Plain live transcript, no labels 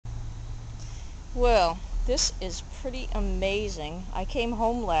Well, this is pretty amazing. I came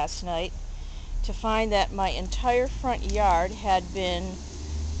home last night to find that my entire front yard had been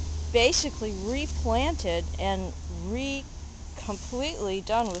basically replanted and completely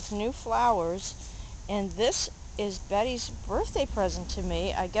done with new flowers, and this is Betty's birthday present to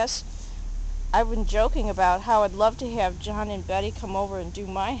me. I guess I've been joking about how I'd love to have John and Betty come over and do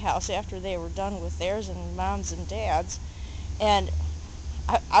my house after they were done with theirs and Mom's and Dad's, and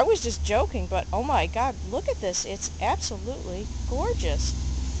I was just joking, but oh my God, look at this. It's absolutely gorgeous.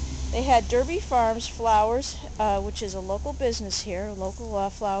 They had Derby Farms Flowers, which is a local business here, a local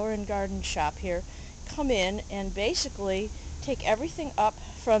flower and garden shop here, come in and basically take everything up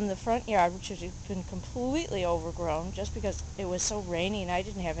from the front yard, which has been completely overgrown just because it was so rainy and I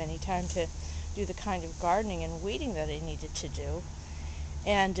didn't have any time to do the kind of gardening and weeding that I needed to do.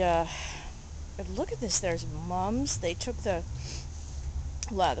 And look at this. There's mums. They took a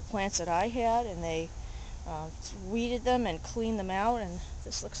lot of the plants that I had, and they weeded them and cleaned them out, and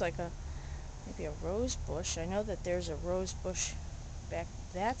this looks like maybe a rose bush. I know that there's a rose bush back.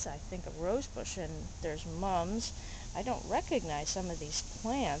 That's, I think, a rose bush, and there's mums. I don't recognize some of these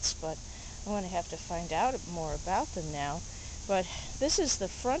plants, but I'm going to have to find out more about them now. But this is the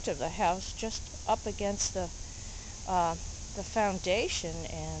front of the house, just up against the foundation,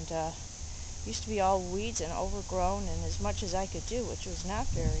 and used to be all weeds and overgrown and as much as I could do, which was not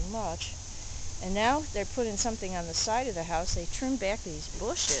very much. And now they're putting something on the side of the house. They trimmed back these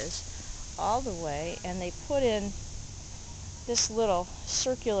bushes all the way, and they put in this little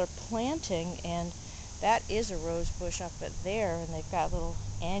circular planting, and that is a rose bush up at there, and they've got little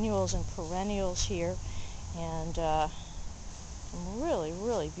annuals and perennials here, and some really,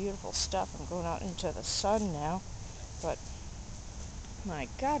 really beautiful stuff. I'm going out into the sun now, but my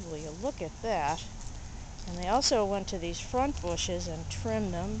God, will you look at that. And they also went to these front bushes and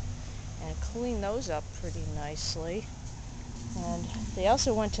trimmed them and cleaned those up pretty nicely. And they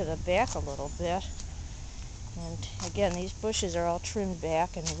also went to the back a little bit. And again, these bushes are all trimmed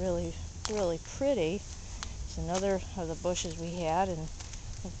back and really, really pretty. It's another of the bushes we had, and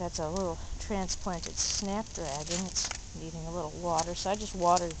I think that's a little transplanted snapdragon. It's needing a little water, so I just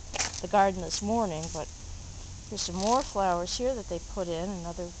watered the garden this morning. But there's some more flowers here that they put in,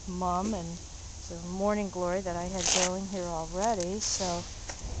 another mum, and the morning glory that I had growing here already. So,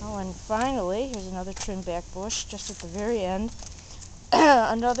 oh, and finally, here's another trimmed back bush just at the very end.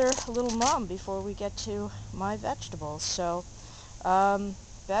 Another little mum before we get to my vegetables. So,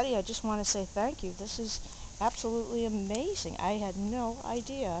 Betty, I just want to say thank you. This is absolutely amazing. I had no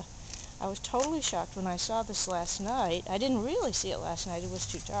idea. I was totally shocked when I saw this last night. I didn't really see it last night. It was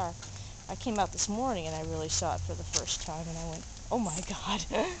too dark. I came out this morning and I really saw it for the first time, and I went, oh my God.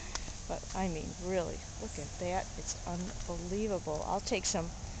 But I mean, really, look at that. It's unbelievable. I'll take some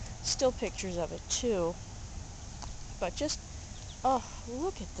still pictures of it too. But just, oh,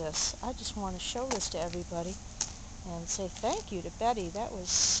 look at this. I just want to show this to everybody and say thank you to Betty. That was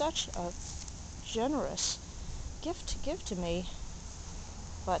such a generous gift to give to me.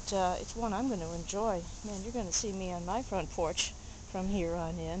 But it's one I'm going to enjoy. Man, you're going to see me on my front porch from here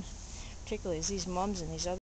on in, particularly as these mums and these other